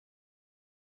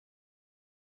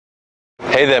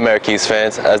Hey there, Marquise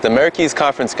fans. As the Marquise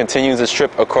Conference continues its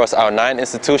trip across our 9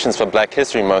 institutions for Black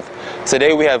History Month,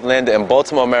 today we have landed in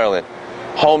Baltimore, Maryland,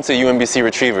 home to UMBC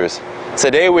Retrievers.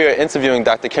 Today we are interviewing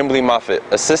Dr. Kimberly Moffitt,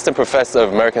 Assistant Professor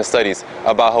of American Studies,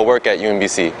 about her work at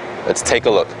UMBC. Let's take a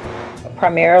look.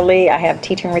 Primarily, I have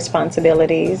teaching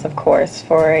responsibilities, of course,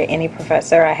 for any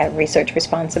professor. I have research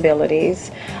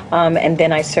responsibilities, and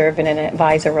then I serve in an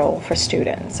advisor role for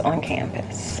students on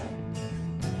campus.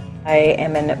 I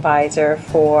am an advisor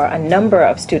for a number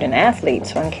of student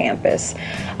athletes on campus,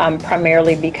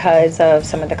 primarily because of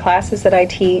some of the classes that I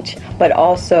teach, but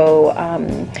also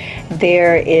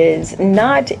there is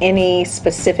not any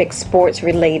specific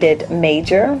sports-related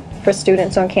major for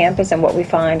students on campus, and what we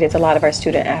find is a lot of our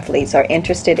student athletes are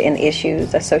interested in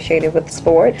issues associated with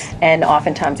sports, and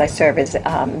oftentimes I serve as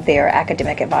their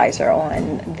academic advisor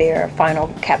on their final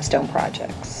capstone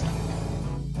projects.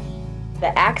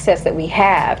 The access that we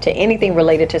have to anything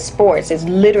related to sports is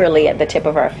literally at the tip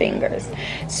of our fingers.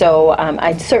 So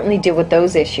I certainly deal with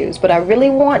those issues, but I really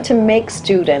want to make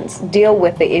students deal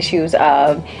with the issues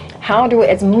of how do we,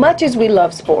 as much as we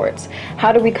love sports,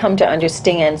 how do we come to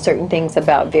understand certain things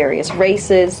about various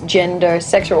races, gender,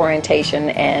 sexual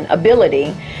orientation, and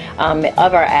ability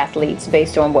of our athletes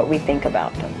based on what we think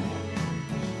about them.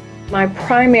 My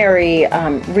primary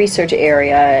research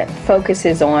area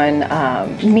focuses on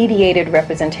mediated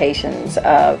representations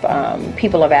of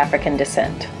people of African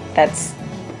descent. That's,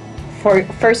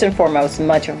 first and foremost,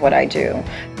 much of what I do.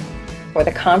 For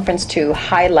the conference to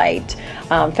highlight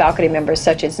faculty members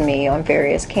such as me on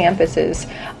various campuses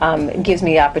gives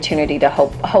me the opportunity to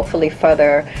hopefully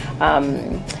further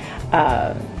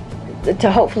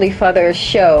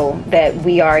show that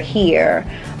we are here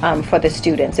for the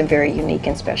students in very unique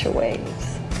and special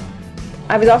ways.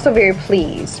 I was also very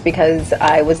pleased because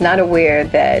I was not aware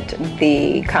that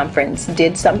the conference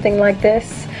did something like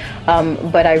this,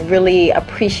 but I really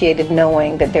appreciated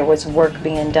knowing that there was work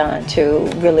being done to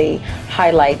really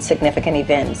highlight significant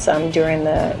events during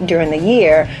the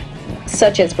year,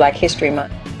 such as Black History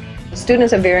Month.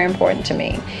 Students are very important to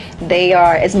me. They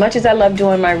are, as much as I love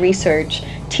doing my research,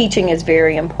 teaching is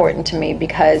very important to me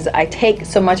because I take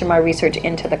so much of my research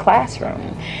into the classroom.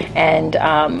 And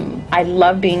I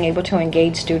love being able to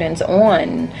engage students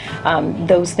on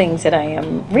those things that I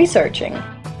am researching.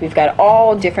 We've got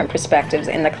all different perspectives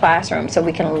in the classroom so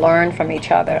we can learn from each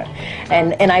other.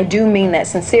 And I do mean that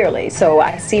sincerely. So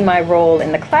I see my role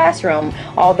in the classroom,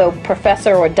 although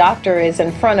professor or doctor is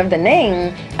in front of the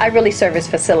name, I really serve as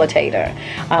facilitator.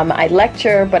 I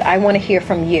lecture, but I want to hear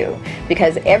from you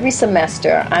because every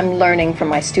semester I'm learning from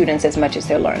my students as much as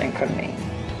they're learning from me.